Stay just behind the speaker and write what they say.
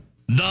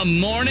The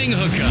Morning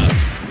Hookup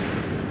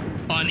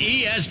on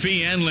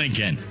ESPN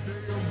Lincoln.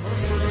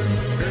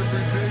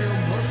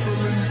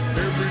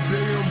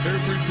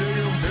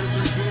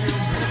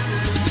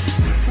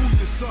 Who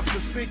you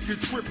suckers think you're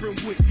tripping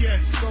with?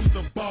 Yes, I'm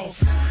the boss.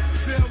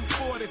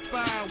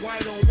 745,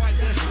 white on white,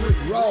 that's Rick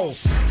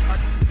Ross.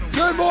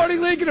 Good morning,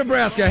 Lincoln,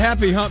 Nebraska.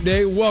 Happy Hump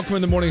Day. Welcome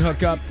in the Morning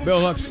Hookup. Bill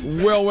Hooks,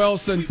 Will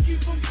Wilson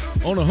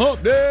on a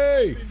Hump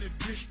Day.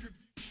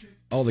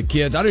 All the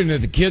kids. I don't even know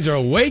if the kids are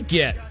awake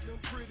yet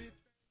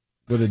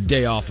with a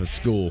day off of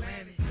school.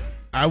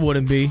 I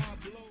wouldn't be.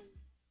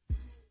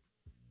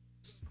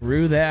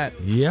 Screw that.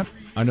 Yep.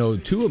 I know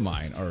two of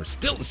mine are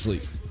still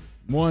asleep.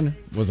 One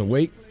was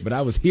awake, but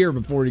I was here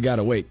before he got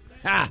awake.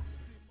 Ha!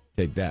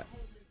 Take that.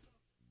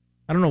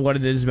 I don't know what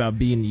it is about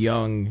being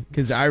young,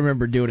 because I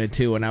remember doing it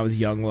too when I was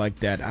young like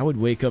that. I would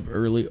wake up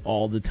early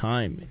all the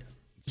time.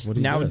 What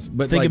he Now, does.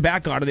 But thinking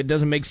back on it, it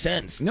doesn't make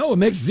sense. No, it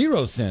makes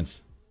zero sense.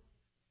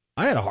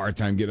 I had a hard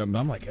time getting up.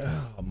 I'm like,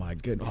 oh my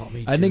goodness. Oh,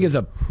 me I think too.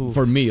 it's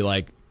for me,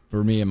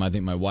 and I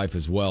think my wife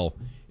as well.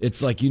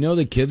 It's like,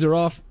 the kids are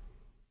off.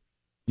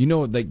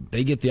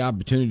 They get the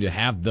opportunity to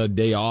have the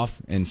day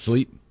off and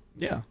sleep.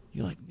 Yeah.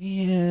 You're like,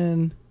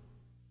 man,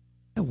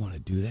 I want to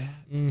do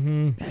that.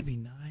 Mm-hmm. That'd be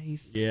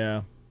nice.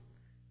 Yeah.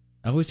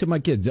 I always tell my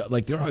kids,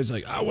 they're always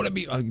like, I want to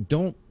be.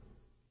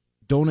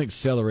 Don't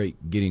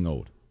accelerate getting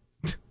old,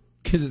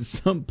 because at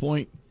some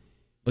point,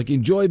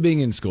 enjoy being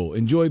in school,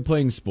 enjoy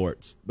playing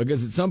sports,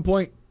 because at some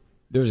point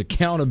there's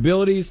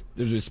accountabilities,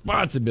 there's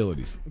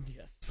responsibilities.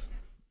 Yes.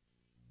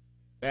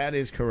 That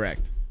is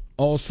correct.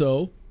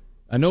 Also,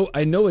 I know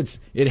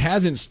it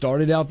hasn't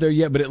started out there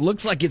yet, but it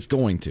looks like it's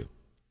going to.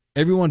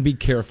 Everyone, be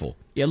careful.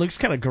 Yeah, it looks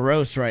kind of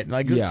gross, right?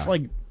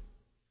 It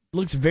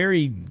looks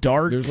very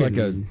dark. There's like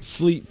a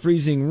sleet,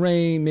 freezing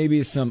rain,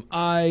 maybe some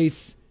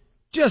ice.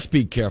 Just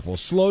be careful.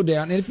 Slow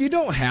down. And if you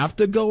don't have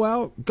to go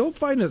out, go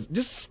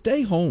just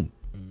stay home.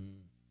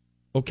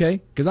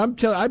 Okay? Because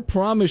I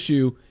promise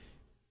you,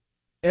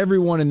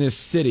 everyone in this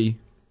city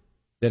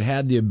that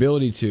had the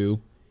ability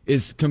to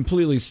is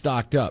completely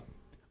stocked up.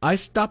 I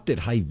stopped at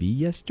Hy-Vee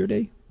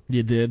yesterday.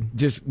 You did?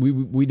 Just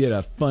we did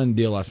a fun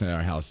deal last night at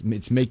our house. It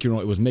was make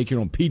your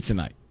own pizza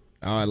night.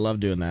 Oh, I love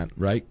doing that.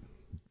 Right?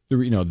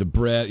 The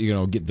bread,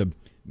 get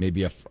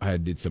I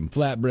did some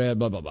flatbread,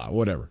 blah, blah, blah,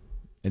 whatever.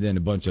 And then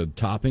a bunch of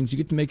toppings. You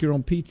get to make your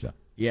own pizza.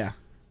 Yeah.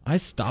 I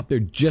stopped there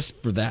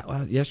just for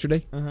that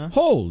yesterday. Uh-huh.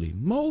 Holy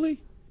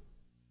moly.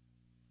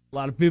 A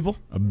lot of people?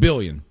 1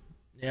 billion.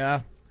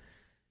 Yeah.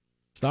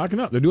 Stocking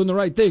up. They're doing the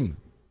right thing.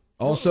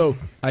 Also,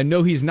 I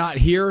know he's not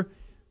here,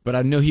 but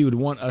I know he would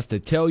want us to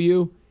tell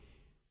you,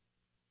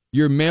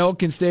 your mail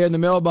can stay in the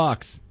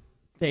mailbox.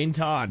 Dane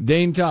Todd.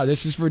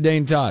 This is for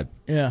Dane Todd.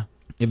 Yeah.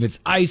 If it's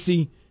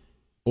icy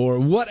or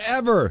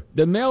whatever,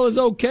 the mail is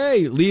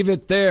okay. Leave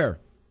it there.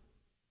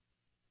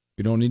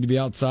 You don't need to be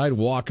outside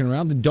walking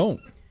around, then don't.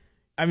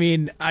 I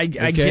mean, I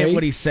get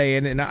what he's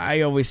saying, and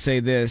I always say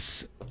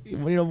this.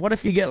 What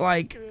if you get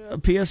like a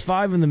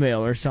PS5 in the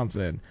mail or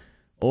something?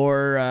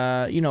 Or,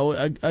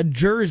 a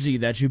jersey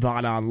that you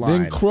bought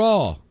online. Then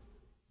crawl.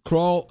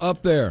 Crawl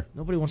up there.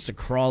 Nobody wants to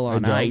crawl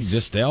on ice.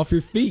 Just stay off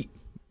your feet.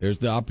 There's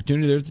the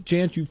opportunity. There's the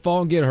chance you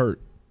fall and get hurt.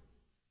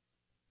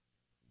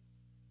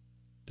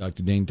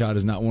 Dr. Dane Todd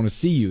does not want to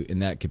see you in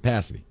that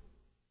capacity.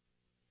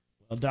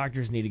 Well,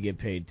 doctors need to get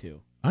paid,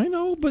 too. I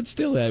know, but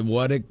still,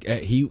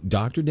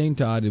 Dr. Dane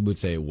Todd would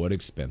say, at what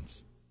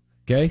expense?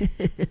 Okay?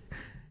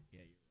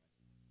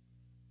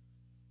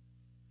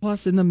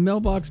 Plus, in the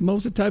mailbox,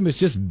 most of the time, it's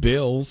just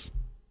bills.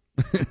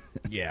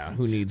 Yeah,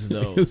 who needs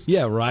those?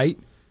 Yeah, right?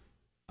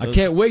 I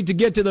can't wait to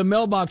get to the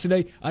mailbox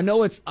today. I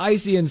know it's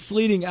icy and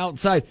sleeting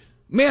outside.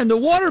 Man, the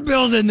water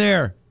bill's in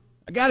there.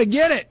 I got to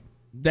get it.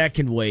 That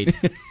can wait.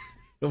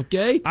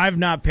 Okay? I've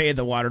not paid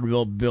the water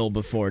bill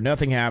before.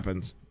 Nothing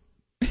happens.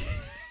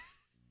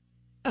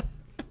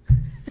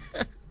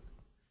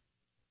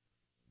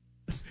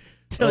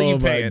 Till you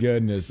pay it. Oh, my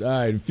goodness. All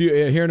right.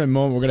 Here in a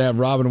moment, we're going to have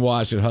Robin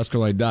Wash at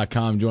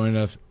HuskerLine.com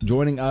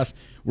joining us.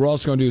 We're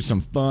also going to do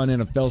some fun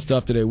NFL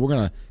stuff today. We're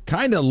going to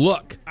kind of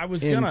look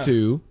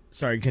into...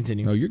 Sorry,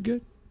 continue. No, you're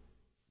good.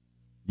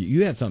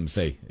 You had something to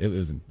say.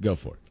 Go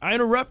for it. I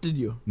interrupted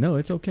you. No,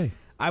 it's okay.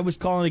 I was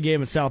calling a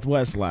game at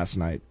Southwest last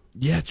night.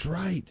 Yeah, that's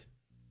right.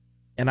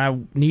 And I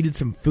needed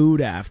some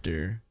food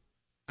after.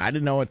 I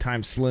didn't know what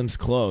time Slim's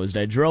closed.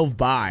 I drove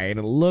by and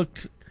it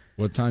looked...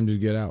 What time did you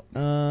get out?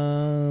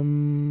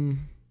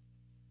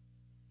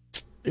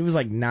 It was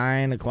like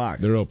 9 o'clock.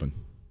 They're open.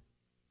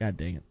 God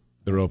dang it.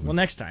 They're open. Well,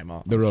 next time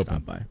I'll They're stop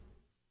open. by.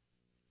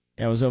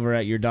 Yeah, I was over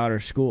at your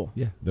daughter's school.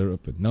 Yeah, they're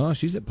open. No,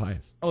 she's at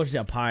Pius. Oh, she's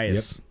at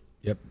Pius.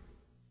 Yep.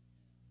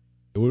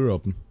 We were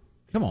open.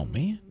 Come on,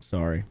 man.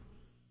 Sorry.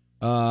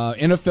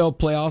 NFL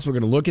playoffs, we're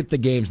going to look at the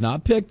games,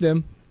 not pick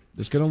them.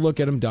 Just going to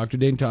look at them. Dr.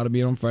 Dane Todd will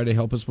be on Friday to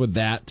help us with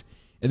that.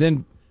 And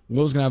then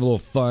Will's going to have a little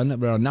fun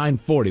around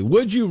 9:40.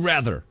 Would you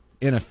rather?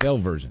 NFL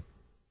version.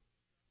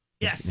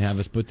 Yes. Have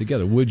us put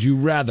together. Would you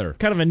rather?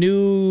 Kind of a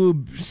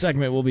new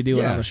segment we'll be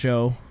doing on the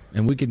show.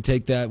 And we can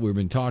take that. We've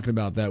been talking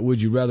about that. Would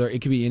you rather?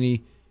 It could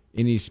be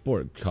any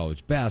sport.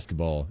 College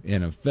basketball,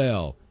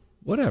 NFL,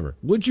 whatever.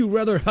 Would you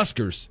rather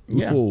Huskers?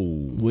 Yeah.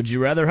 Ooh. Would you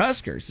rather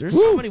Huskers? There's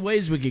so many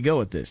ways we could go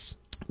with this.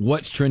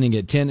 What's trending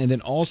at 10? And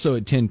then also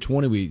at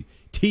 10:20, we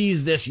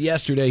teased this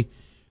yesterday,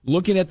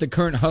 looking at the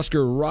current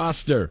Husker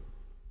roster.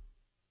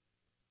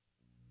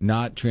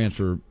 Not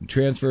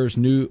transfers,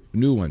 new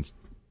ones.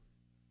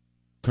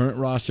 Current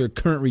roster,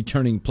 current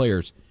returning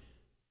players.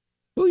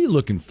 Who are you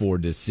looking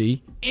forward to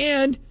see?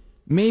 And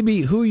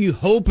maybe who are you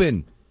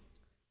hoping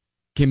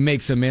can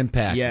make some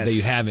impact that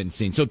you haven't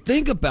seen? So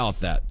think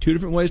about that. Two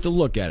different ways to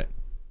look at it.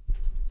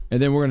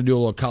 And then we're going to do a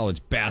little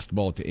college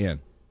basketball at the end.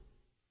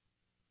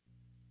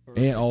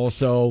 And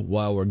also,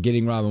 while we're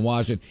getting Robin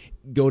Washington,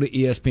 go to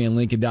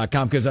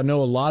ESPNLincoln.com because I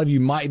know a lot of you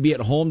might be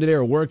at home today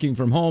or working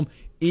from home.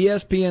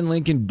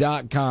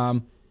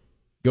 ESPNLincoln.com.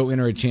 Go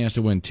enter a chance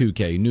to win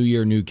 $2K. New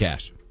year, new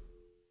cash.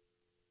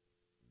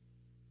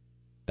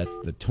 That's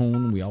the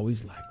tone we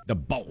always like. The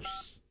boss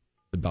is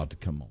about to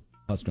come on.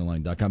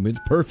 HuskerOnline.com. It's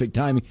perfect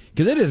timing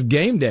because it is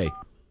game day.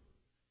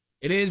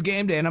 It is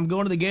game day, and I'm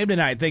going to the game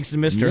tonight thanks to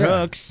Mr.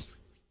 Hooks.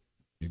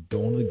 You're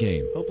going to the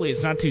game. Hopefully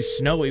it's not too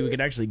snowy. We could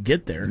actually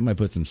get there. We might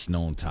put some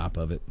snow on top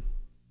of it.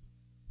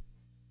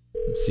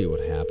 Let's see what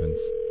happens.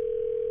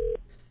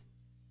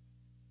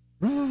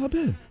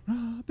 Robin.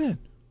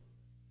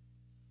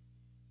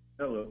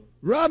 Hello.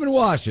 Robin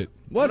Washington.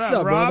 What's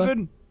up,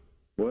 Robin?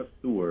 What's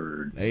the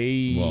word?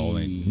 Hey. Well,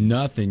 ain't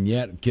nothing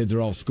yet. Kids are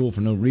all school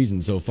for no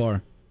reason so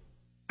far.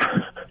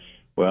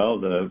 Well,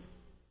 the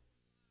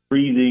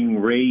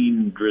freezing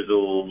rain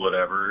drizzle,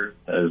 whatever,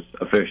 has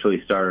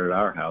officially started at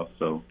our house,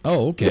 so.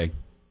 Oh, okay.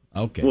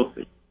 Okay. We'll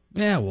see.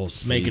 Yeah, we'll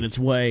see. Making its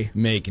way.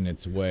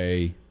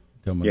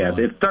 Coming Yeah, on.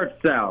 it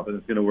starts south, and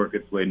it's going to work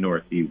its way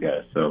north to you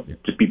guys, so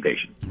just be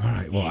patient. All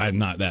right. Well, I'm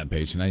not that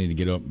patient. I need to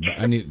get up.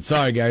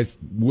 Sorry, guys.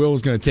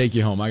 Will's going to take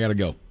you home. I got to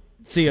go.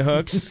 See you,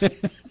 Hooks.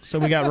 So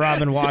we got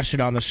Robin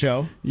Washington on the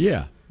show.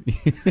 Yeah.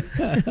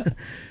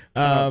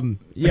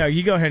 Yeah,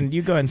 you go ahead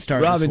and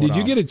start. Robin, this one did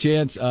you off. get a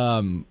chance?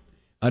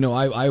 I know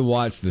I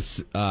watched this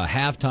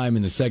halftime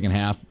in the second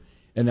half,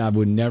 and I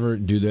would never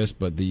do this,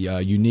 but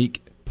the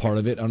unique part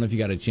of it. I don't know if you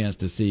got a chance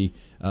to see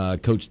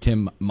Coach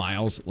Tim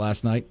Miles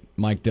last night,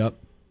 mic'd up.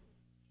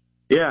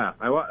 Yeah,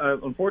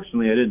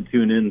 unfortunately, I didn't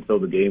tune in until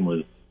the game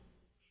was.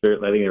 I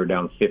think they were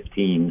down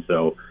 15,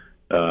 so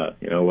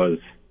it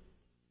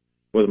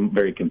wasn't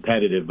very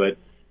competitive. But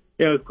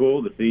yeah, it was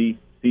cool to see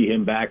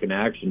him back in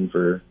action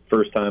for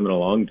first time in a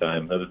long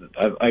time.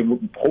 I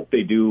hope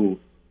they do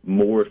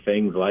more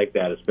things like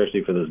that,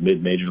 especially for those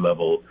mid-major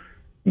level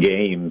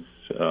games.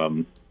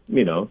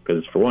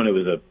 Because for one, it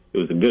was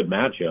a good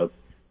matchup.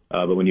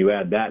 But when you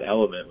add that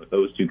element with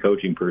those two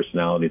coaching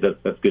personalities,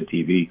 that's good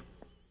TV.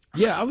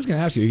 Yeah, I was going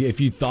to ask you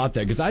if you thought that,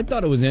 because I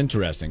thought it was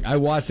interesting. I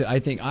watched it. I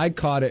think I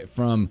caught it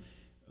from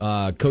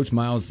Coach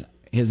Miles,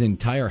 his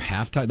entire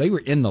halftime. They were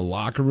in the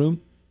locker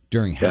room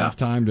during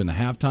halftime, doing the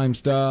halftime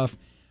stuff.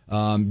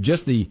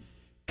 Just the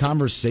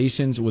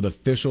conversations with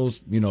officials,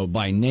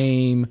 by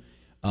name.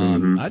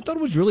 I thought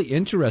it was really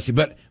interesting.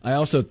 But I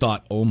also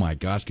thought, oh, my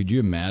gosh, could you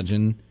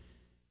imagine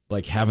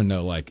having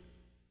to,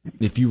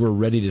 if you were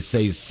ready to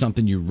say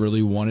something you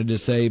really wanted to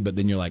say, but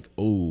then you're like,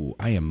 oh,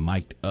 I am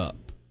mic'd up.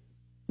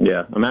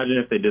 Yeah, imagine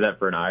if they did that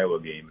for an Iowa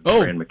game.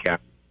 Rand McCaffrey.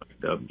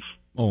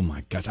 Oh,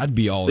 my gosh, I'd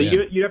be all so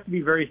in. You have to be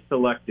very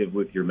selective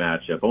with your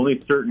matchup.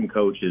 Only certain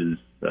coaches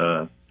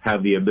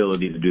have the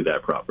ability to do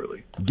that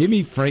properly. Give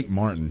me Frank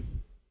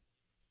Martin.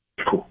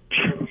 Cool.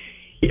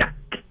 Yeah.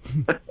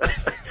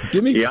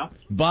 Give me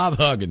Bob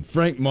Huggin,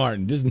 Frank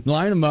Martin. Just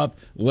line them up.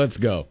 Let's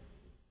go.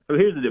 So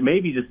here's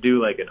maybe just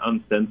do an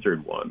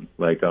uncensored one,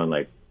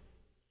 on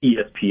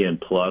ESPN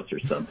Plus or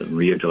something,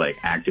 where you have to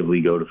actively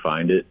go to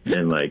find it,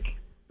 and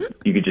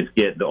you could just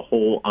get the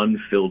whole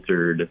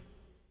unfiltered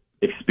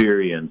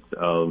experience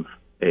of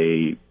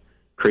a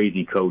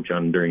crazy coach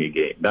during a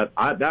game.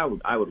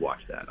 I would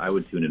watch that. I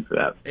would tune in for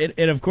that.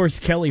 And of course,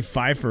 Kelly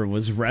Pfeiffer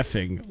was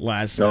reffing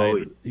last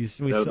night.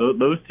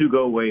 Those two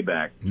go way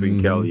back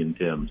between Kelly and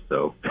Tim.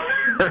 So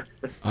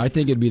I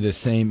think it'd be the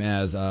same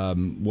as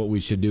what we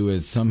should do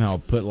is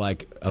somehow put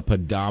a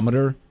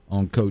pedometer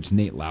on Coach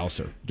Nate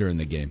Lauser during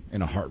the game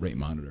and a heart rate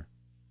monitor.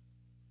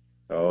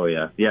 Oh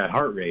yeah,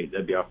 heart rate,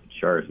 that'd be off the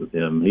charts with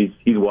him.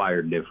 He's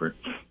wired different.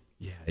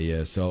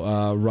 Yeah.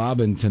 So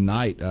Robin,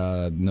 tonight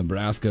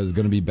Nebraska is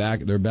going to be back.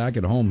 They're back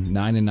at home,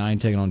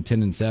 9-9, taking on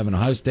 10-7.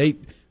 Ohio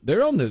State,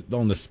 they're on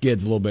the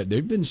skids a little bit.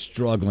 They've been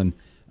struggling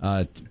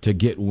to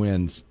get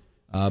wins,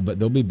 but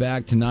they'll be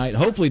back tonight.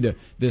 Hopefully,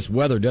 this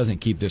weather doesn't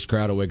keep this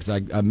crowd away, because I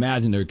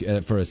imagine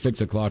they're for a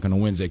 6:00 on a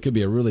Wednesday. It could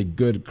be a really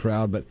good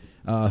crowd, but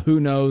who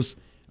knows?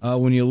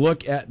 When you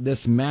look at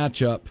this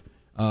matchup,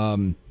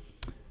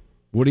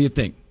 what do you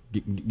think?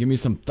 Give me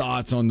some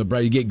thoughts on the.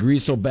 You get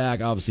Griesel back.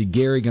 Obviously,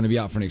 Gary going to be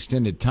out for an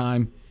extended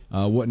time.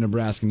 What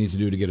Nebraska needs to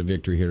do to get a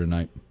victory here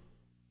tonight?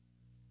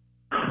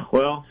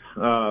 Well,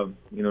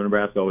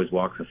 Nebraska always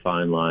walks a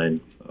fine line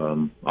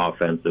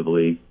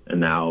offensively, and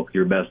now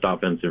your best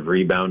offensive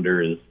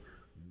rebounder is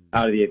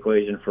out of the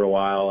equation for a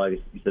while. Like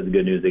you said, the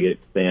good news, they get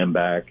Sam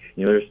back.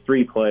 There's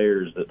 3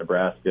 players that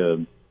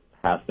Nebraska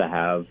has to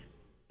have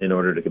in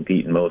order to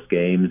compete in most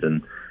games,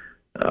 and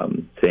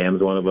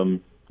Sam's one of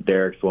them,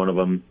 Derek's one of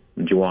them,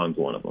 and Juwan's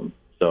one of them.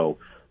 So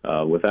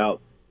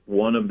without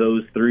one of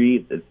those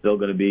three, it's still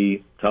going to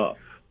be tough.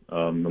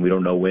 And we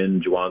don't know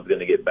when Juwan's going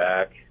to get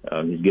back.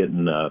 He's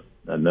getting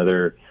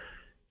another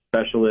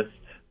specialist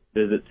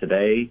visit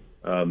today,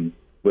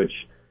 which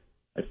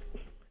the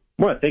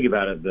more I think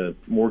about it, the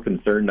more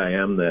concerned I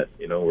am that,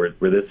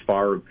 we're this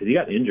far, because he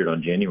got injured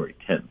on January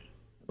 10th,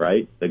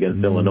 right,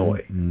 against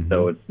Illinois. Mm-hmm.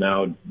 So it's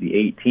now the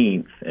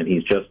 18th, and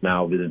he's just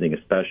now visiting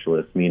a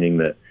specialist, meaning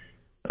that,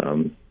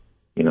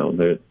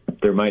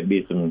 there might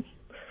be some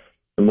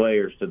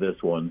layers to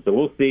this one. So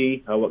we'll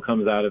see what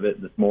comes out of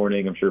it this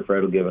morning. I'm sure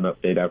Fred will give an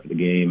update after the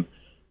game.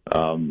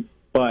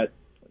 But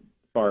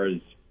as far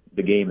as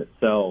the game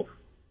itself,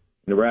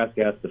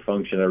 Nebraska has to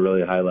function at a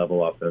really high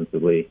level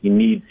offensively. You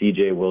need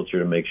C.J. Wilcher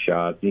to make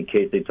shots. You need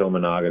Keisei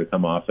Tominaga to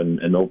come off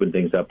and open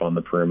things up on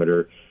the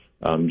perimeter.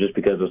 Just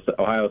because of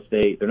Ohio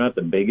State, they're not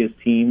the biggest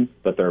team,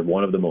 but they're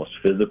one of the most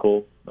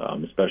physical,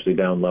 especially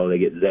down low. They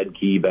get Zed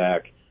Key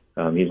back.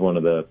 He's one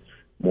of the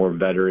more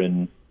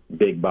veteran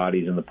big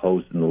bodies in the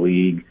post in the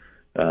league.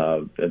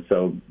 And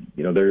so,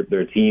 they're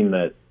a team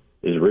that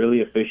is really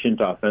efficient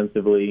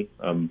offensively,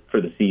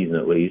 for the season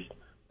at least.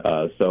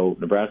 So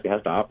Nebraska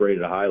has to operate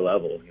at a high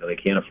level. They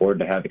can't afford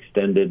to have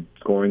extended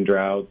scoring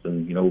droughts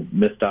and,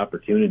 missed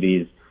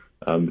opportunities,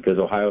 because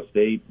Ohio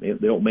State, they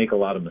don't make a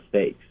lot of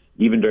mistakes.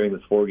 Even during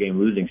this 4-game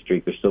losing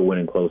streak, they're still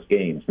winning close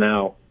games.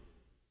 Now,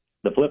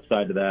 the flip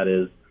side to that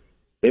is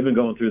they've been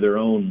going through their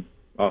own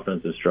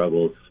offensive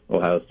struggles,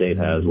 Ohio State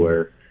has,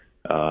 where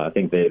I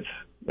think they've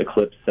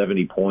eclipsed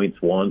 70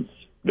 points once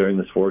during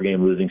this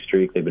 4-game losing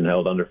streak. They've been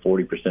held under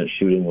 40%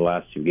 shooting the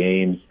last 2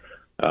 games.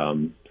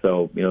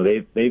 So,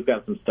 they've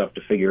got some stuff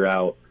to figure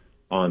out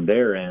on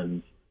their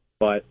end.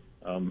 But,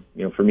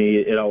 for me,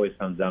 it always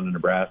comes down to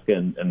Nebraska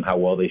and how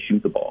well they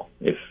shoot the ball.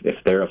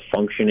 If they're a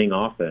functioning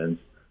offense,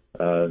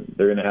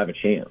 they're going to have a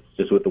chance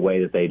just with the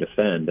way that they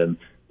defend and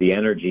the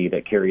energy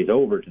that carries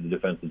over to the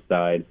defensive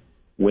side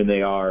when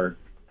they are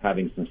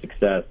having some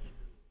success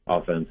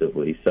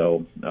offensively.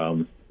 So,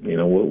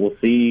 we'll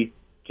see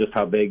just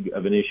how big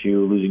of an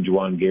issue losing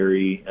Juwan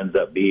Gary ends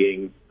up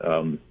being.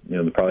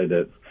 Probably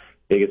the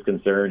biggest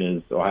concern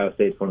is Ohio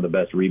State's one of the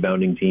best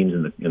rebounding teams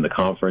in the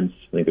conference.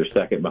 I think they're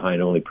second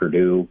behind only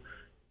Purdue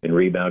in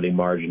rebounding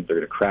margins. They're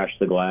going to crash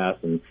the glass,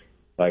 and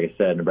like I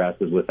said,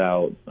 Nebraska's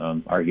without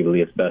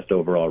arguably its best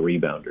overall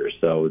rebounder.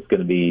 So it's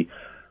going to be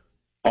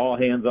all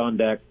hands on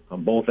deck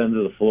on both ends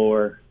of the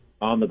floor,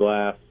 on the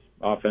glass,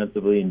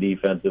 offensively and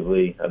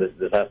defensively.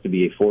 This has to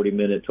be a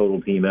 40-minute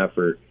total team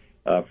effort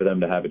for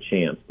them to have a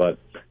chance. But,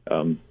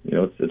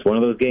 it's one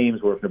of those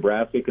games where if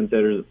Nebraska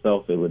considers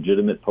itself a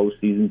legitimate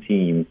postseason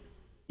team,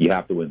 you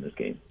have to win this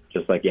game,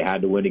 just like you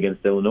had to win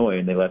against Illinois,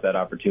 and they let that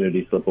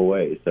opportunity slip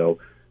away. So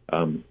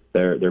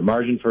their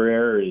margin for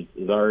error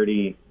is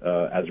already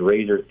as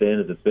razor thin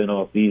as it's been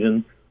all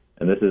season,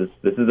 and this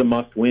is a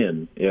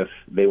must-win if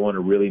they want to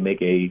really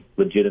make a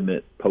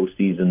legitimate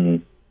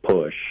postseason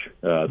push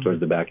towards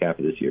the back half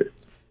of this year.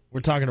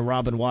 We're talking to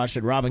Robin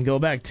Washut. Robin, go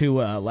back to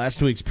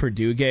last week's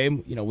Purdue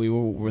game. We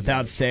were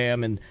without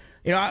Sam, and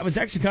I was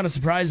actually kind of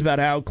surprised about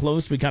how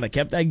close we kind of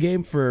kept that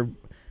game for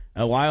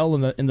a while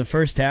in the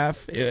first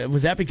half.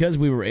 Was that because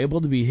we were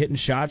able to be hitting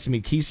shots? I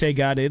mean, Keisei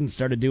got in and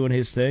started doing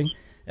his thing.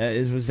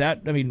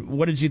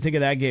 What did you think of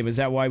that game? Is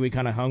that why we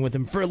kind of hung with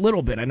him for a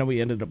little bit? I know we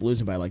ended up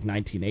losing by like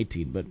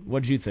 19-18, but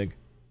what did you think?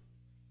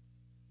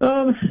 It's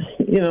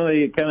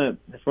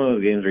one of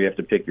those games where you have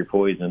to pick your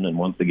poison, and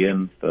once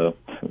again,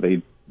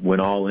 they went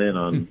all in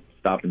on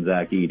stopping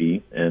Zach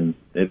Edey, and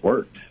it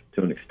worked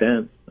to an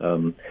extent.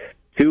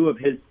 2 of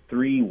his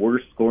 3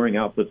 worst scoring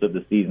outputs of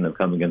the season have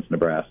come against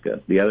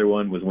Nebraska. The other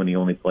one was when he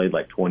only played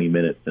like 20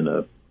 minutes in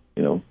a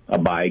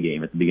bye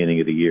game at the beginning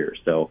of the year.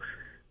 So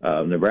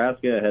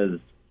Nebraska has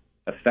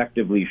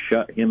effectively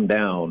shut him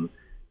down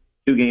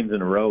 2 games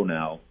in a row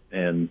now,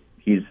 and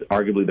he's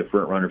arguably the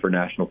front runner for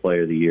National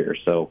Player of the Year.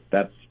 So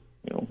that's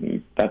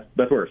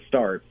where it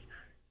starts.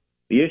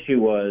 The issue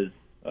was,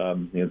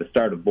 the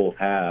start of both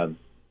halves,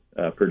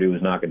 Purdue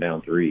was knocking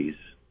down threes.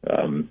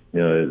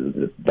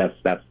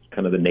 That's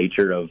kind of the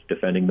nature of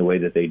defending the way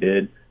that they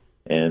did.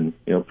 And,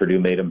 Purdue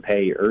made them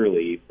pay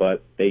early,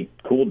 but they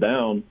cooled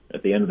down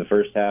at the end of the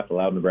first half,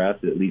 allowed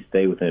Nebraska to at least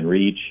stay within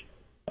reach.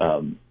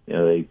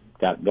 They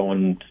got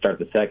going to start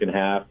the second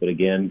half, but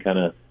again,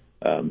 kind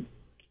of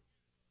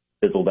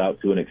fizzled out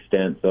to an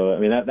extent. So,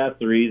 that's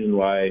the reason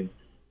why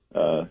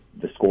the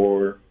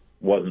score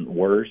wasn't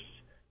worse.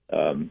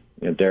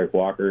 Derek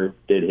Walker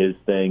did his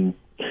thing.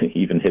 He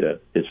even hit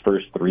his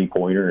first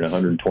 3-pointer in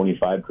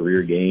 125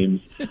 career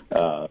games.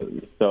 But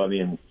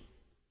it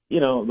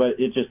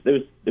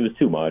was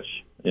too much.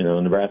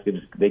 Nebraska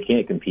they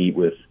can't compete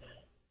with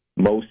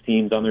most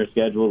teams on their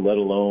schedule, let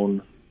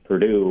alone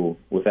Purdue,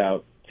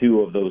 without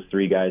 2 of those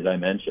 3 guys I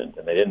mentioned.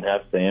 And they didn't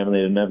have Sam and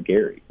they didn't have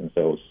Gary. And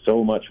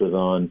so much was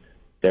on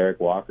Derek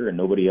Walker, and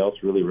nobody else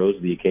really rose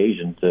to the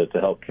occasion to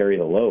help carry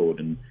the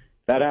load. And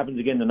if that happens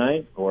again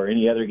tonight or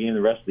any other game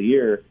the rest of the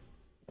year,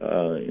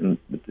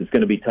 it's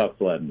going to be tough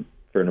sledding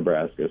for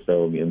Nebraska.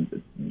 So,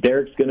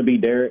 Derek's going to be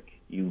Derek.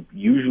 You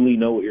usually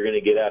know what you're going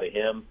to get out of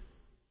him,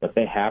 but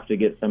they have to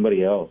get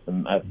somebody else.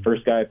 And the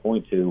first guy I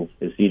point to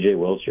is C.J.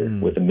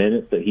 Wilcher. With the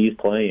minutes that he's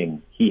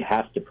playing, he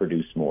has to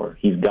produce more.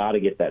 He's got to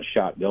get that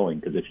shot going,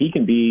 because if he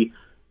can be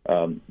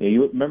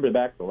you remember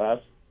back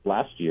to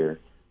last year,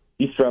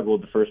 he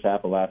struggled the first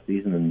half of last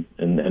season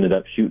and ended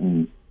up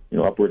shooting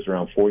upwards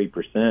around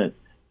 40%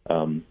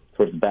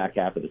 towards the back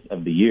half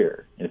of the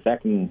year. And if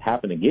that can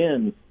happen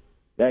again,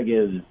 that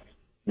gives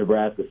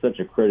Nebraska such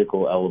a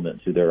critical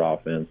element to their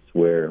offense,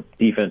 where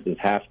defenses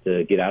have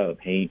to get out of the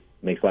paint,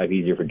 makes life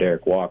easier for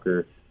Derek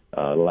Walker,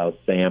 allows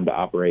Sam to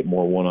operate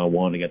more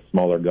one-on-one against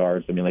smaller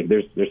guards. I mean, like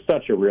there's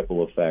such a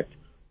ripple effect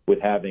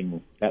with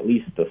having at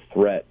least the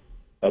threat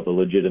of a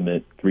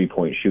legitimate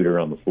three-point shooter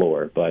on the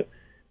floor. But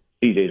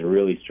CJ's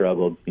really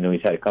struggled.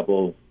 He's had a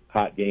couple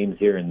hot games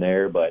here and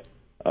there, but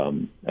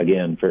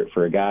again,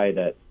 for a guy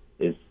that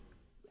is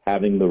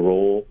having the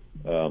role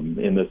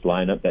in this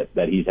lineup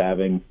that he's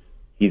having,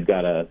 he's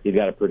got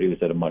to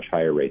produce at a much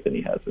higher rate than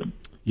he has been.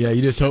 Yeah,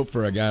 you just hope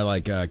for a guy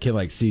like a kid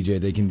like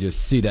CJ, they can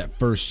just see that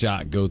first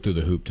shot go through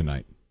the hoop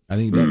tonight. I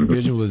think that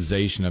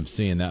visualization of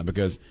seeing that,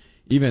 because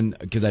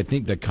I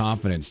think the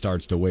confidence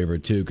starts to waver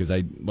too, because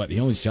he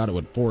only shot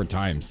it 4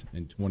 times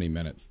in 20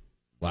 minutes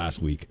last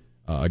week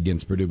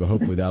against Purdue, but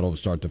hopefully that'll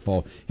start to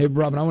fall. Hey,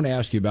 Robin, I want to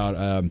ask you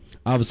about,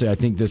 obviously I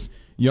think this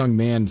young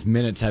man's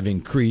minutes have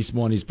increased.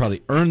 One, he's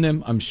probably earned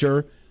them, I'm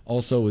sure,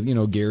 also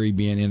with Gary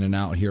being in and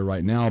out here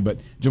right now, but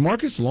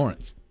Jamarcus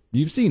Lawrence,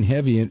 you've seen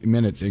heavy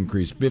minutes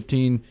increase,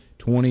 15,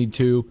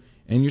 22,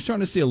 and you're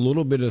starting to see a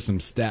little bit of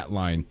some stat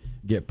line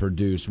get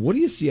produced. What do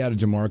you see out of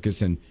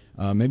Jamarcus, and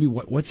maybe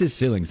what's his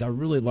ceiling? 'Cause I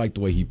really like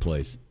the way he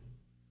plays.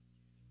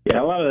 Yeah,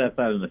 a lot of that's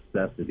out of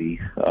necessity,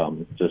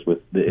 just with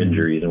the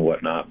injuries and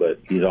whatnot, but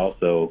he's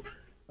also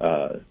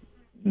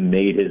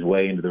made his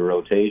way into the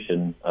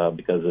rotation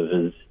because of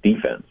his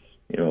defense.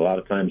 A lot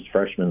of times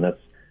freshmen,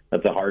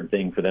 that's a hard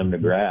thing for them to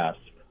grasp,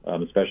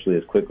 especially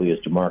as quickly as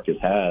Jamarcus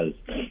has.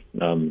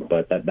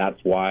 But that's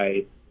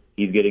why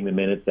he's getting the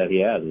minutes that he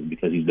has, is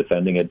because he's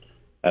defending it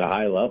at a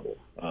high level.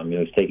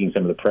 He's taking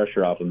some of the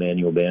pressure off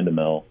Emmanuel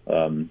Bandamel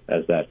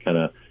as that kind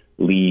of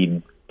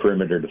lead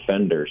perimeter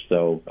defender.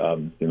 So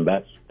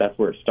that's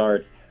where it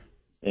starts.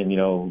 And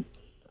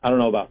I don't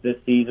know about this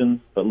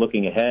season, but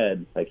looking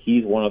ahead, like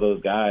he's one of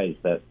those guys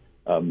that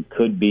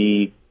could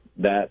be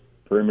that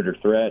perimeter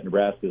threat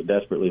Nebraska is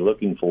desperately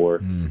looking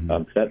for.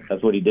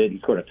 That's what he did. He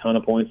scored a ton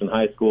of points in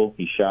high school.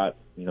 He shot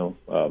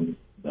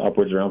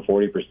upwards around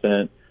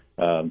 40%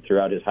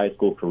 throughout his high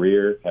school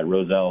career at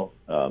Roselle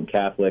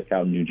Catholic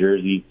out in New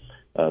Jersey.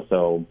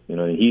 So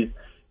he's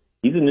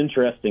an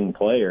interesting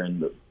player,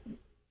 and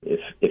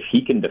if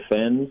he can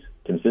defend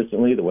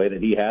consistently the way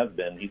that he has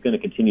been, he's going to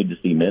continue to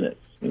see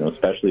minutes.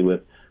 Especially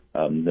with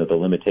the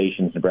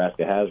limitations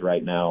Nebraska has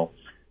right now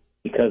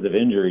because of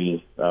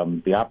injuries.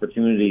 The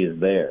opportunity is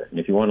there, and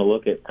if you want to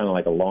look at kind of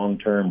like a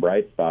long-term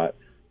bright spot,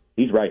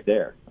 he's right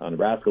there.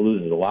 Nebraska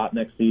loses a lot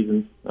next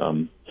season.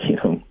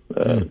 You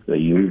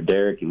lose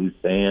Derek, you lose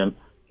Sam,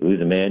 you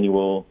lose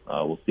Emmanuel.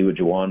 We'll see what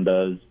Juwan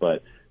does,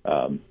 but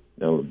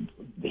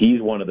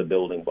he's one of the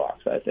building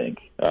blocks, I think,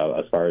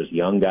 as far as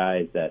young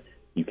guys that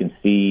you can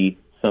see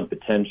some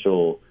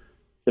potential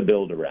to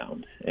build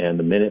around. And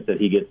the minutes that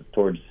he gets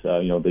towards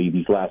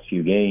these last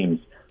few games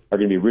are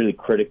going to be really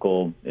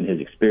critical in his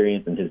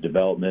experience and his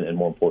development, and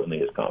more importantly,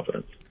 his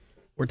confidence.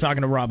 We're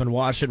talking to Robin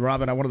Wash. And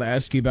Robin, I wanted to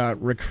ask you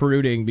about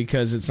recruiting,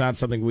 because it's not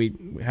something we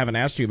haven't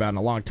asked you about in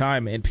a long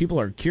time, and people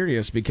are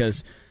curious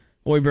because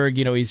Hoiberg,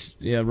 he's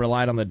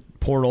relied on the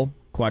portal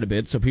quite a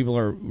bit, so people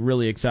are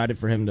really excited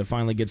for him to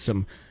finally get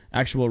some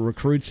actual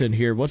recruits in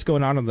here. What's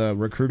going on the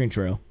recruiting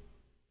trail?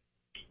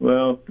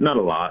 Well, not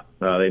a lot.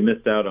 They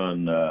missed out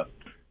on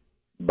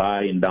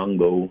Bai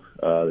Ndongo,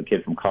 the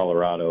kid from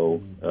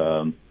Colorado,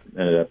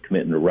 ended up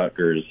committing to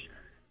Rutgers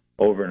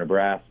over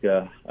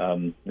Nebraska.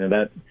 And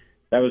that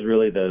was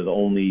really the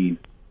only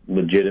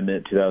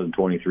legitimate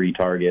 2023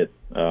 target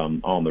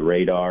on the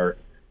radar.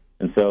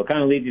 And so it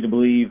kind of leads you to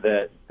believe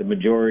that the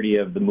majority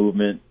of the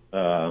movement,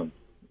 for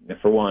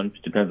one,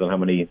 depends on how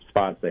many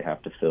spots they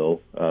have to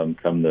fill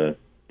come the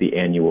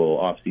annual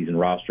off-season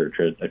roster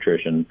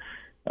attrition.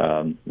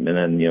 And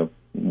then,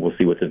 we'll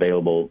see what's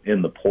available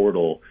in the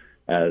portal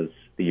as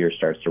the year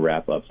starts to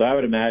wrap up. So I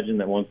would imagine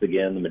that once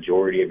again, the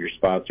majority of your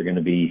spots are going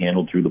to be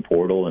handled through the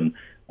portal. And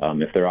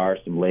if there are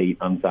some late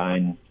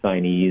unsigned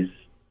signees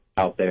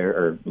out there,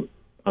 or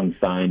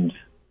unsigned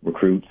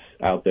recruits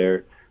out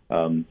there,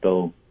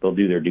 they'll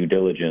do their due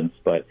diligence.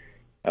 But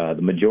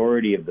the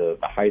majority of the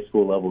high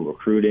school level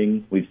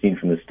recruiting we've seen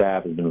from the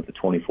staff has been with the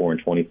 24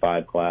 and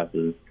 25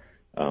 classes.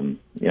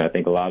 I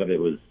think a lot of it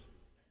was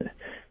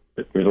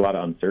there's a lot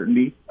of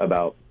uncertainty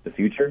about the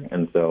future,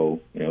 and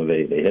so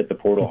they hit the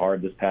portal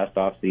hard this past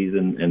off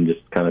season and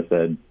just kind of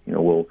said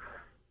we'll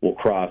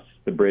cross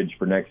the bridge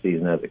for next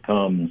season as it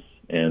comes.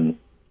 And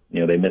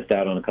they missed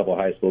out on a couple of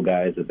high school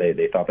guys that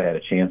they thought they had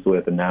a chance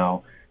with, and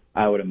now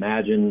I would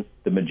imagine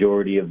the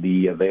majority of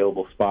the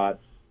available spots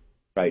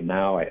right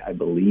now, I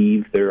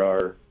believe there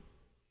are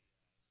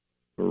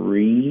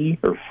 3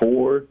 or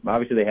 4.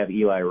 Obviously, they have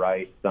Eli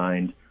Rice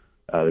signed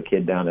the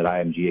kid down at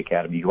IMG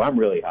Academy, who I'm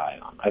really high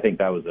on. I think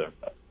that was a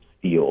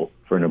steal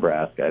for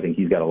Nebraska. I think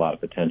he's got a lot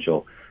of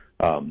potential.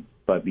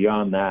 But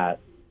beyond that,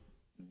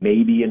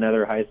 maybe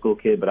another high school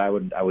kid, but I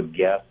would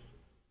guess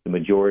the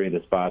majority of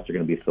the spots are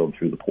going to be filled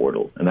through the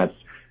portal, and that's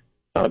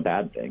not a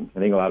bad thing. I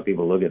think a lot of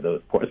people look at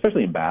those,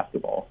 especially in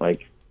basketball,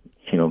 like,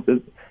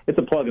 it's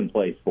a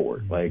plug-and-play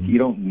sport. Like, you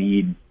don't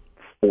need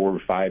 4 or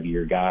 5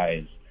 year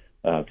guys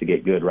to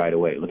get good right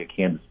away. Look at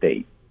Kansas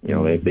State.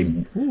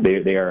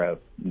 They are a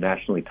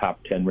nationally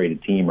top 10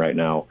 rated team right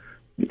now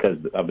because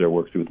of their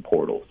work through the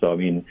portal. So, I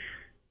mean,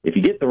 if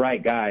you get the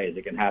right guys,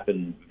 it can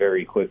happen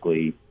very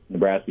quickly.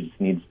 Nebraska just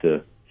needs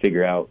to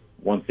figure out,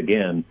 once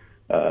again,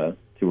 to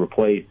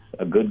replace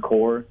a good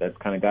core that's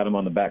kind of got them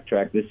on the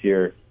backtrack this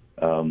year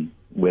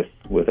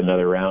with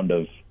another round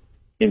of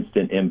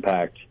instant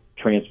impact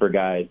transfer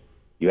guys.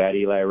 You add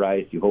Eli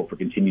Rice, you hope for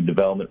continued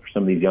development for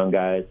some of these young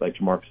guys like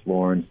Jamarcus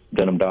Lawrence,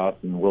 Denham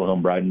Dawson,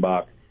 Wilhelm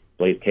Breidenbach,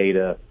 Blaise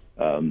Keita,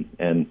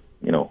 and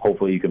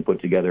hopefully you can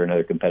put together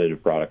another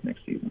competitive product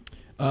next season.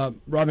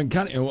 Robin,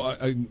 kind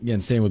of, again,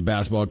 staying with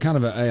basketball, kind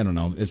of I don't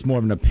know, it's more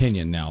of an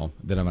opinion now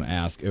that I'm going to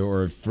ask,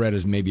 or Fred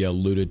has maybe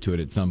alluded to it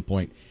at some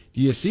point.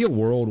 Do you see a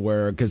world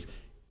where, because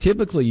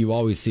typically you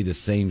always see the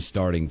same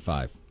starting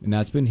five, and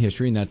that's been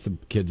history, and that's the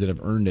kids that have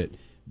earned it.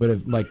 But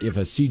if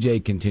a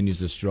CJ continues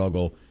to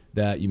struggle,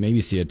 that you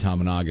maybe see a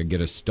Tominaga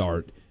get a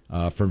start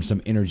from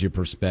some energy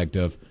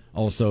perspective.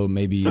 Also,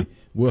 maybe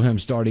Wilhelm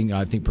starting,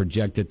 I think,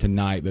 projected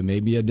tonight, but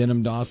maybe a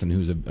Denham Dawson,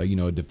 who's a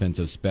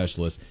defensive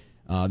specialist.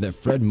 That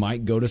Fred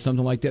might go to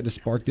something like that to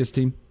spark this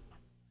team?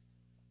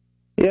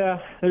 Yeah,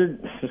 they're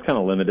just kind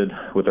of limited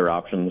with their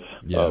options.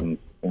 Yeah.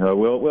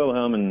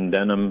 Wilhelm and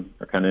Denham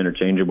are kind of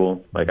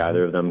interchangeable. Like,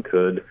 either of them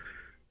could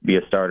be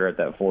a starter at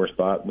that 4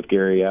 spot with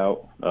Gary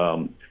out.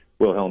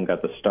 Wilhelm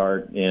got the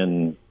start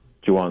in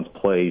Juwan's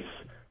place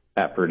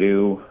at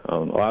Purdue. A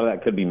lot of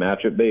that could be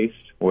matchup based,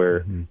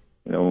 where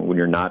when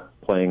you're not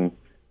playing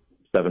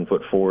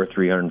 7'4",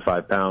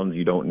 305 pounds,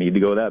 you don't need to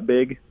go that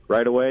big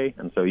right away,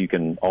 and so you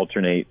can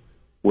alternate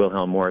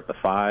Wilhelm more at the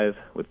 5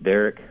 with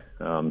Derek.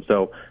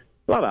 So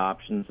a lot of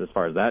options as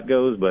far as that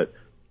goes, but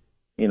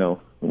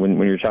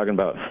when you're talking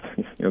about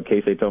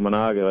Keisei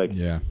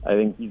Tominaga, I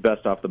think he's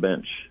best off the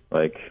bench.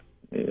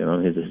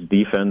 His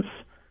defense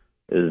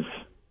is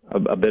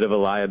a bit of a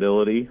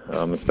liability,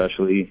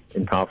 especially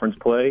in conference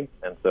play,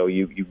 and so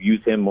you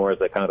use him more as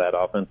that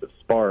offensive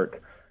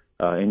spark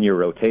in your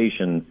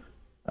rotation.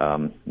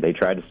 They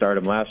tried to start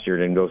him last year, it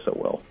didn't go so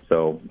well.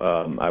 So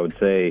I would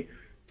say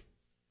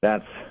I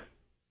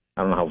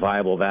don't know how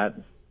viable that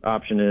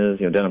option is.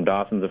 Denham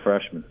Dawson's a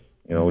freshman.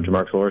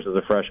 Jamarcus Lawrence is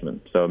a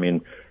freshman. So, I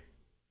mean,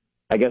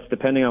 I guess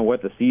depending on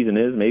what the season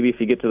is, maybe if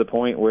you get to the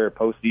point where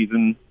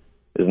postseason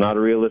is not a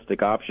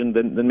realistic option,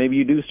 then maybe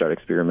you do start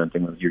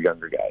experimenting with your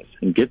younger guys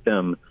and get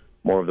them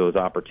more of those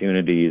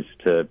opportunities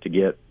to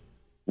get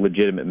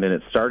legitimate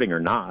minutes, starting or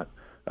not,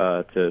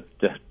 to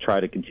try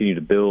to continue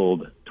to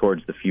build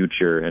towards the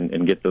future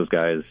and get those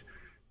guys,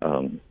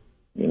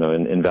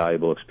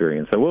 invaluable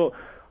experience. So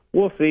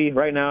we'll see.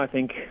 Right now, I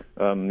think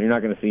you're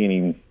not going to see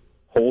any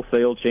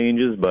wholesale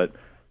changes, but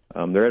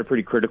they're at a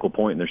pretty critical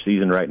point in their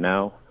season right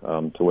now,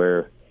 to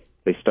where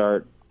they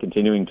start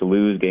continuing to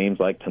lose games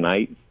like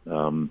tonight.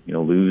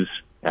 Lose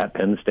at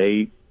Penn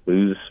State,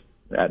 lose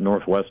at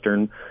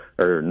Northwestern,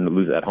 or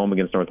lose at home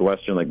against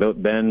Northwestern.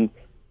 Then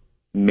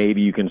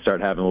maybe you can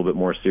start having a little bit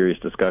more serious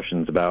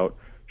discussions about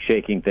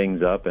shaking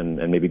things up and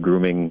maybe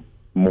grooming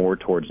more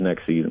towards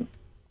next season.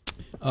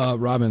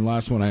 Robin,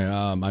 last one.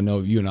 I know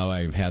you and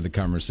I have had the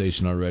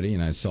conversation already,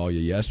 and I saw you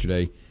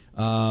yesterday.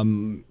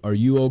 Are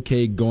you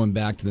okay going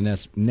back to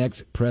the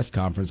next press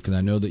conference? Because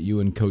I know that you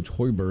and Coach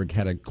Hoiberg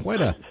had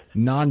quite a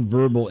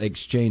nonverbal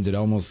exchange that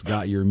almost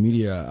got your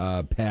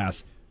media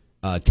pass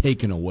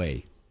taken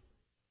away.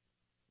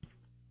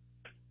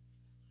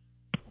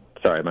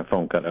 Sorry, my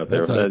phone cut out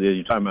there.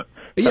 You're talking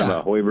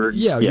about Hoiberg?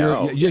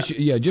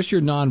 Yeah, just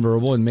your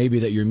nonverbal, and maybe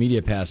that your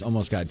media pass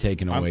almost got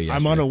taken away yesterday.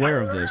 I'm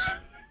unaware of this.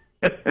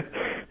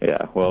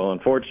 Yeah, well,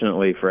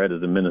 unfortunately, Fred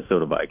is a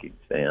Minnesota Vikings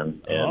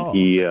fan, and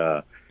he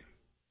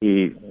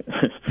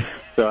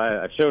so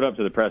I showed up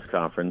to the press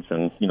conference,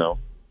 and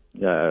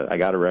I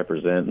got to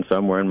represent, and so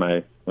I'm wearing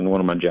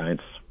one of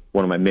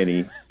my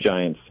mini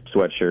Giants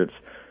sweatshirts,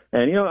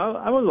 and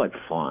I was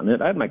flaunting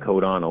it. I had my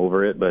coat on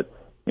over it, but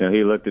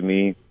he looked at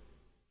me.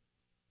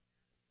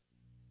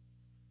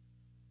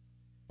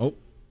 Oh,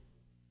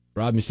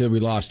 Rob, you said we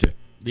lost you.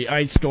 The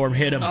ice storm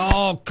hit him.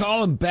 Oh,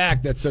 call him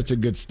back. That's such a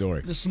good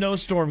story. The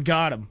snowstorm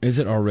got him. Is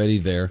it already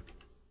there?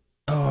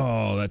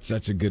 Oh, that's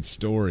such a good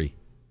story.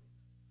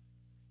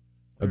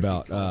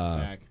 About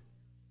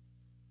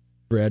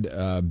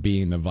Fred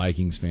being the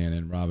Vikings fan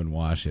and Robin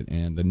Washut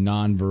and the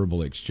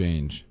nonverbal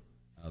exchange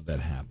that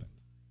happened.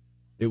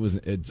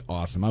 It's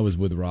awesome. I was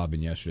with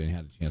Robin yesterday and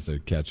had a chance to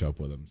catch up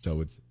with him,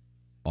 so it's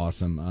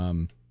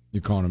awesome.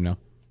 You're calling him now?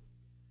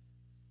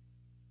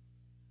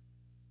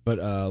 But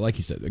like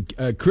you said,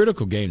 a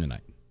critical game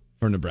tonight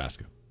for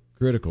Nebraska.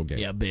 Critical game.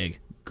 Yeah, big.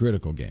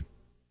 Critical game.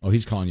 Oh,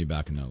 he's calling you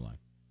back another line.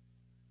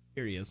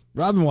 Here he is.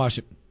 Robin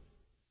Washut.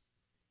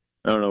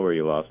 I don't know where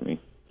you lost me.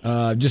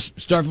 Just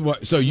start from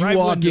what. So you Right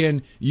walk when-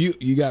 in.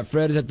 You got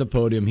Fred is at the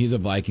podium. He's a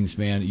Vikings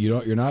fan.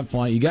 You're not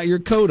flying. You got your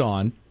coat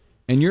on,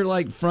 and you're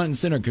like front and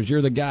center because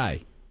you're the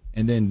guy.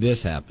 And then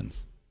this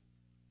happens.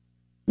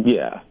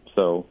 Yeah.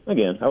 So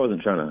again, I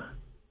wasn't trying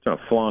to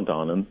flaunt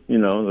on him,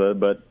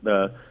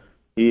 but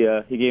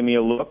he gave me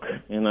a look,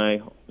 and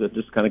I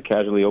just kind of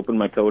casually opened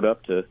my coat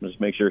up to just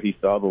make sure he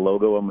saw the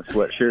logo on my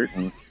sweatshirt,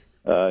 and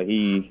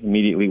he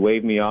immediately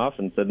waved me off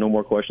and said, "No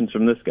more questions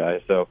from this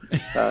guy." So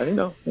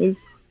these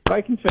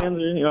Vikings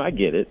fans are, I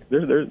get it.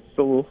 They're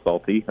still a little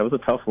salty. That was a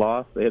tough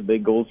loss. They had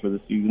big goals for the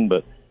season,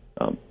 but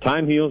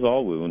time heals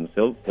all wounds.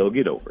 He'll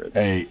get over it.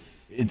 Hey,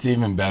 it's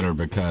even better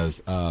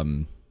because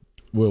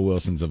Will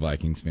Wilson's a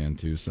Vikings fan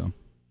too. So.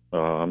 Oh,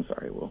 I'm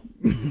sorry, Will.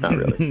 Not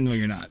really. No,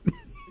 you're not.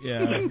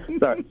 Yeah.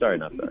 sorry,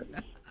 not sorry.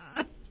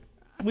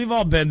 We've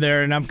all been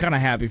there, and I'm kind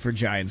of happy for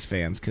Giants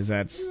fans because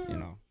that's,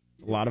 a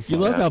lot of You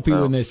fun. love how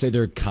people when they say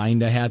they're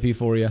kind of happy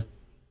for you.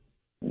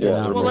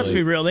 Yeah. Well, let's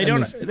be real. They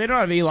That don't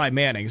have Eli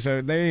Manning,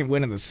 so they ain't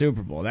winning the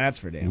Super Bowl. That's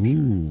for damn sure.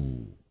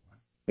 Ooh,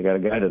 They got a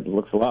guy that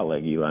looks a lot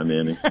like Eli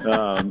Manning.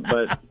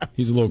 But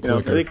he's a little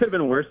quicker. they could have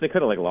been worse. They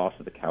could have lost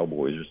to the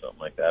Cowboys or something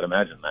like that.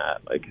 Imagine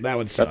that. That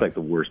would suck. That's like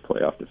the worst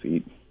playoff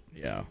defeat.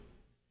 Yeah,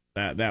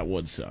 that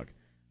would suck.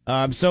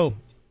 So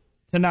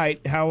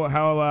tonight,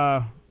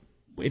 how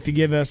if you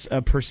give us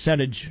a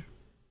percentage,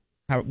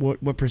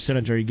 what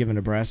percentage are you giving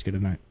Nebraska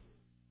tonight?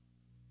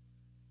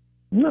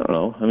 No,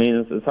 no. I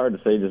mean, it's hard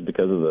to say just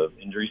because of the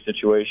injury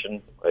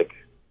situation.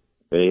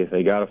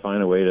 They got to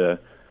find a way to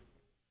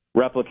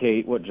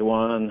replicate what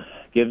Juwan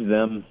gives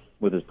them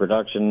with his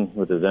production,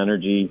 with his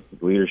energy,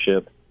 his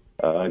leadership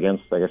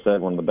against, like I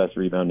said, one of the best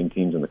rebounding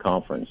teams in the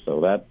conference. So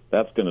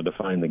that's going to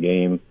define the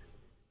game.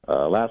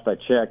 Last I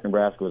checked,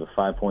 Nebraska was a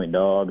 5-point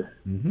dog.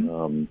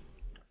 Mm-hmm.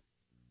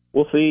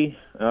 We'll see.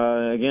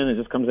 Again, it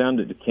just comes down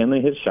to can they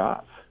hit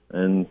shots,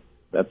 and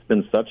that's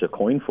been such a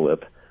coin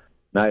flip,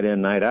 night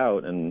in, night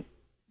out, and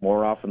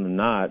more often than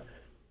not,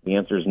 the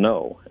answer is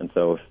no. And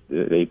so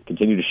if they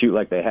continue to shoot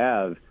like they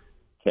have,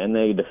 can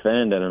they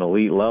defend at an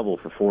elite level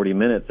for 40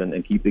 minutes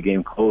and keep the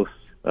game close,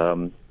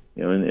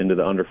 into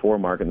the under 4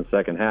 mark in the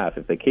second half?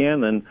 If they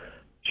can, then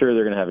sure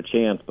they're going to have a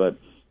chance. But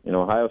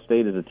Ohio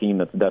State is a team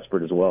that's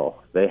desperate as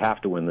well. They have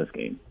to win this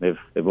game. They've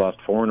lost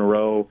 4 in a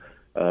row,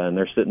 and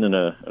they're sitting in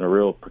a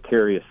real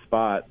precarious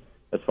spot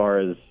as far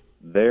as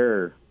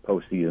their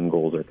postseason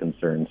goals are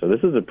concerned. So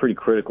this is a pretty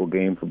critical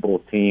game for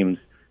both teams.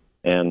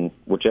 And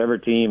whichever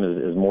team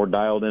is more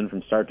dialed in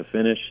from start to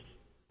finish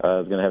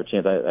is going to have a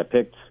chance. I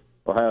picked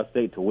Ohio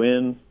State to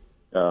win.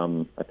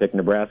 I picked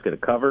Nebraska to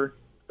cover.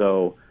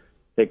 So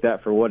take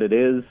that for what it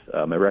is.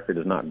 My record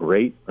is not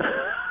great.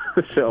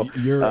 So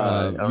your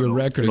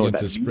record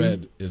against the means.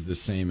 spread is the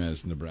same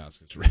as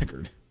Nebraska's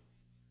record.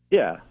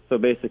 Yeah. So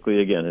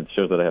basically, again, it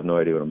shows that I have no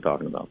idea what I'm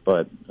talking about.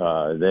 But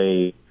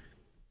they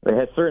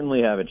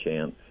certainly have a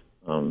chance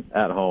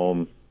at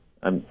home.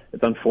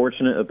 It's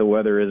unfortunate that the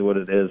weather is what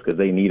it is because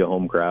they need a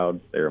home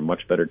crowd. They're a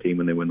much better team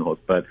when they win the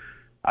host. But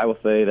I will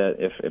say that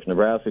if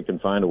Nebraska can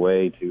find a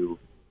way to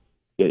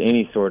get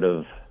any sort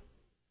of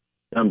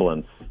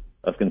semblance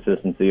of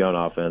consistency on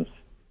offense,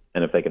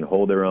 and if they can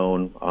hold their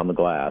own on the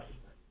glass,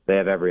 they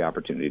have every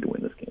opportunity to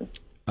win this game.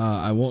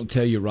 I won't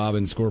tell you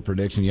Robin's score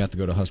prediction. You have to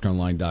go to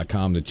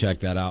HuskerOnline.com to check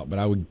that out. But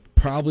I would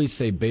probably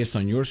say, based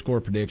on your score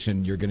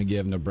prediction, you're going to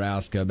give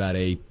Nebraska about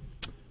a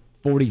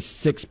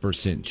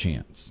 46%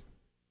 chance.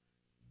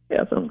 Yeah,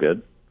 that sounds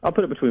good. I'll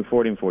put it between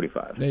 40 and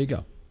 45. There you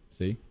go.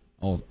 See?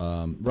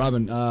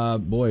 Robin,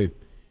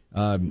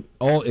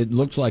 all it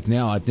looks like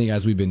now, I think,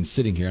 as we've been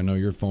sitting here, I know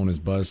your phone is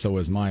buzzed, so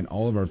is mine.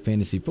 All of our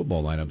fantasy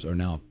football lineups are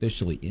now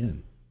officially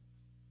in.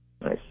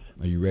 Nice.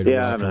 Are you ready to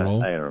rock and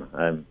roll? I don't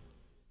know.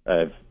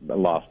 I've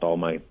lost all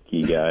my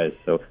key guys.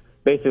 So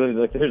basically,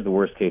 here's the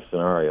worst case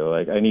scenario.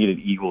 I needed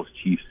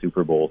Eagles-Chiefs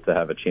Super Bowl to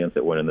have a chance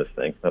at winning this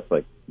thing. That's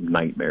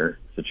nightmare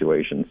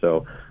situation.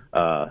 So,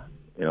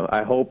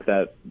 I hope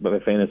that my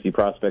fantasy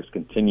prospects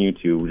continue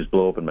to just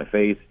blow up in my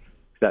face.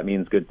 That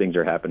means good things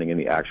are happening in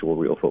the actual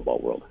real football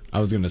world. I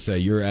was going to say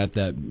you're at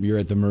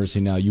the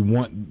mercy now. You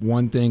want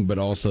one thing, but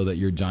also that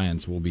your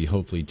Giants will be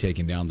hopefully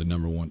taking down the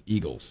number 1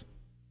 Eagles.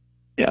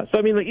 Yeah.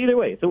 So either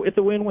way, it's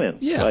a win-win.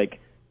 Yeah.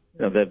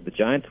 The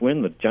Giants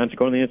win, the Giants are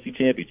going to the NFC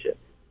Championship.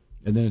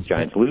 And then it's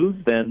Giants lose,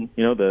 then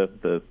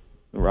the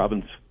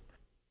Robins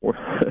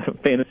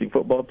fantasy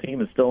football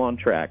team is still on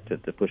track to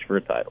push for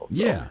a title. So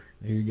yeah.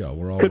 There you go.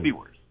 We're all could be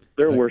worse.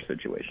 There are worse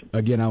situations.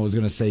 Again, I was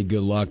going to say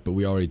good luck, but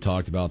we already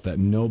talked about that.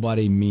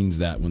 Nobody means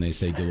that when they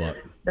say good luck.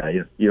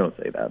 Yeah, you don't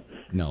say that.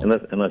 No.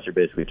 Unless you're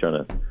basically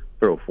trying to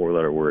throw a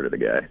 4-letter word at a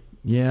guy.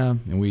 Yeah,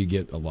 and we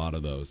get a lot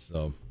of those.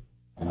 So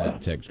in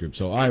that text group.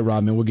 So all right,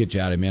 Rob, man, we'll get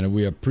you out of here, man. And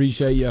we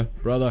appreciate you,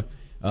 brother.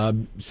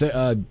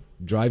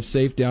 Drive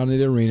safe down to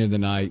the arena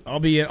tonight. I'll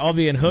be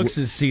in Hooks'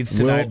 seats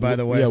tonight, by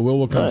the way. Yeah,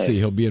 Will come Nice. see.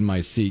 He'll be in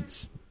my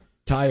seats.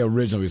 Ty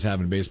originally was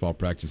having baseball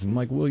practice, and I'm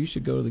like, Will, you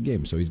should go to the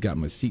game. So he's got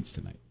my seats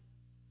tonight.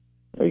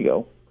 There you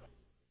go.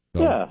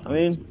 So, Yeah,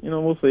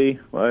 we'll see.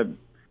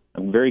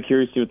 I'm very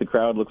curious to see what the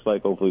crowd looks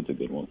like. Hopefully it's a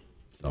good one.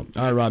 So,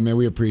 all right, Rob, man,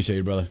 we appreciate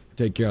you, brother.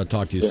 Take care. I'll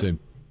talk to you soon.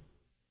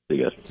 See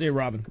you guys. See you,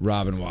 Robin.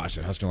 Robin Wash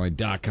at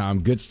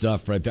HuskerOnline.com. Good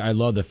stuff right there. I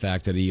love the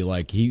fact that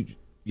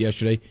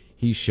yesterday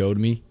he showed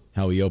me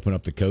how he opened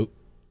up the coat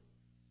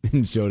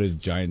and showed his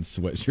giant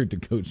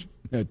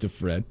sweatshirt to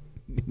Fred.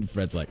 And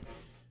Fred's like,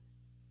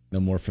 no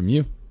more from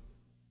you.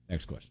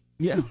 Next question.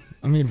 Yeah,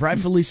 I mean,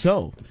 rightfully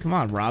so. Come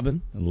on,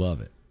 Robin. I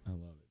love it.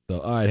 So,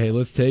 all right, hey,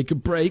 let's take a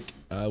break.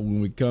 When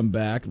we come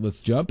back, let's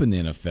jump in the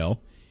NFL,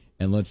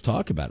 and let's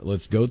talk about it.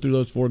 Let's go through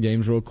those 4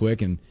 games real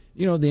quick, and,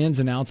 the ins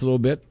and outs a little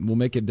bit. We'll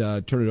make it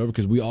turn it over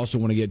because we also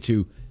want to get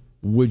to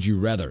Would You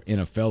Rather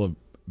NFL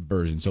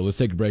version. So let's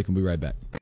take a break and we'll be right back.